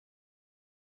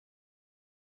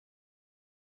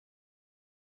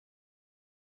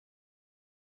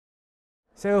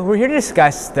So we're here to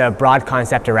discuss the broad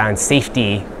concept around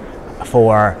safety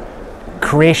for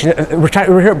creation.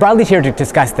 We're broadly here to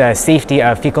discuss the safety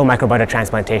of fecal microbiota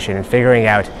transplantation and figuring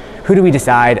out who do we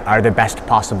decide are the best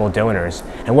possible donors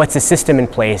and what's the system in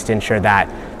place to ensure that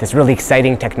this really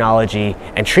exciting technology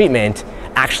and treatment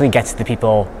actually gets to the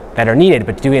people that are needed,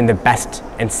 but do it in the best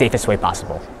and safest way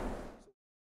possible.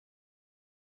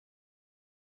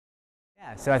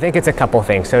 Yeah, so I think it's a couple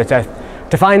things. So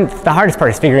to find the hardest part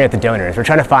is figuring out the donors. We're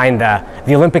trying to find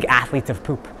the Olympic athletes of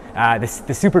poop,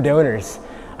 the super donors,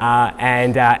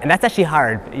 and that's actually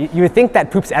hard. You would think that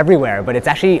poop's everywhere, but it's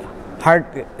actually hard.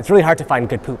 It's really hard to find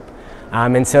good poop,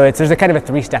 and so there's a kind of a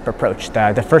three-step approach.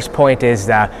 The first point is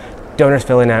donors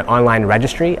fill in an online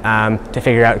registry to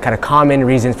figure out kind of common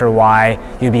reasons for why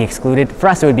you'd be excluded. For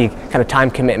us, it would be kind of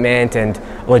time commitment and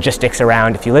logistics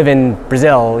around. If you live in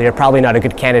Brazil, you're probably not a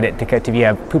good candidate to be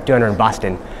a poop donor in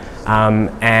Boston.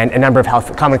 And a number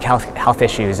of common health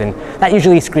issues, and that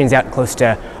usually screens out close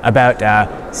to about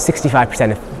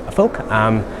 65% of folk.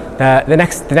 The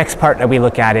next part that we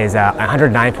look at is a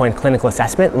 109-point clinical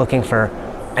assessment, looking for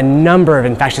a number of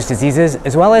infectious diseases,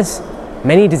 as well as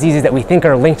many diseases that we think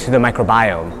are linked to the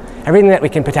microbiome. Everything that we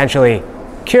can potentially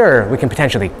cure, we can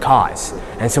potentially cause,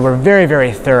 and so we're very,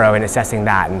 very thorough in assessing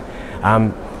that.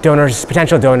 And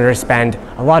potential donors spend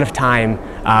a lot of time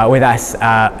with us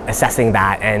assessing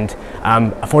that, and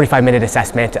a 45-minute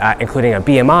assessment including a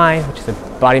BMI, which is a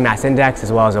body mass index,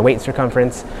 as well as a weight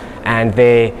circumference, and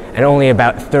only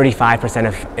about 35%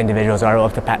 of individuals are able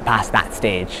to pass that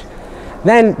stage.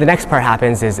 Then the next part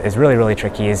happens is really, really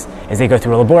tricky, is they go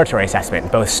through a laboratory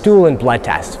assessment, both stool and blood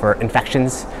tests for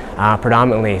infections,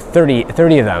 predominantly 30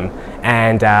 of them,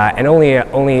 and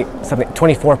only something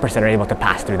 24% are able to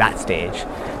pass through that stage.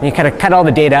 And you kind of cut all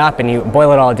the data up and you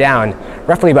boil it all down,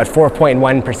 roughly about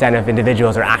 4.1% of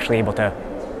individuals are actually able to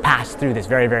pass through this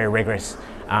very, very rigorous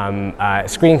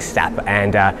screening step.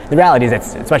 And the reality is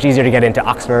that it's much easier to get into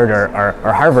Oxford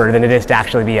or Harvard than it is to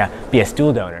actually be a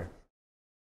stool donor.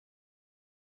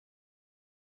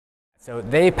 So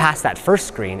they pass that first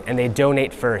screen and they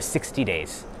donate for 60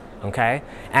 days, okay?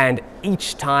 And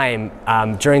each time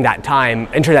during that time,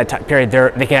 entering that period,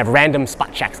 they can have random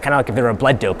spot checks, kind of like if they were a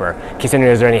blood doper, in case there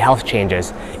are any health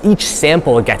changes. Each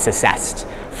sample gets assessed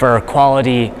for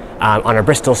quality on a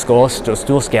Bristol stool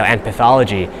scale and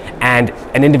pathology, and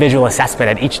an individual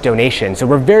assessment at each donation. So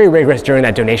we're very rigorous during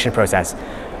that donation process.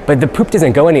 But the poop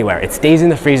doesn't go anywhere. It stays in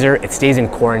the freezer, it stays in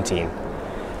quarantine.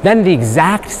 Then the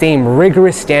exact same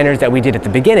rigorous standards that we did at the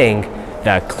beginning,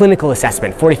 the clinical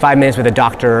assessment, 45 minutes with a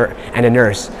doctor and a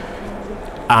nurse,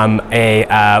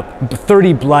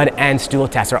 30 blood and stool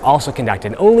tests are also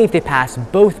conducted. Only if they pass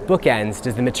both bookends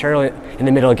does the material in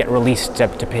the middle get released to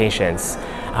patients.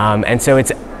 And so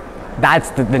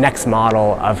that's the next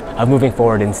model of moving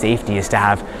forward in safety, is to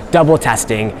have double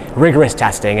testing, rigorous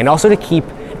testing, and also to keep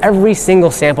every single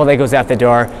sample that goes out the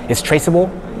door is traceable.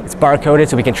 It's barcoded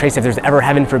so we can trace if there's ever,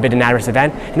 heaven forbid, an adverse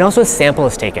event, and also a sample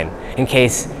is taken in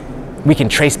case we can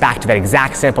trace back to that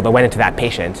exact sample that went into that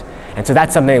patient. And so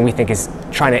that's something we think is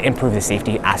trying to improve the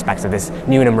safety aspects of this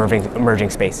new and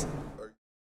emerging space.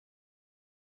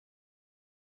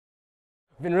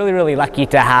 We've been really, really lucky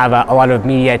to have a lot of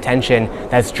media attention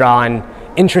that's drawn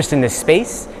interest in this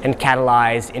space and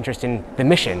catalyzed interest in the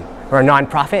mission. We're a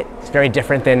nonprofit. It's very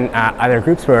different than other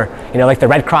groups. We're like the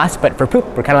Red Cross, but for poop.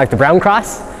 We're kind of like the Brown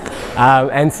Cross.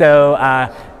 And so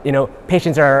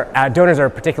donors are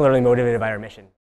particularly motivated by our mission.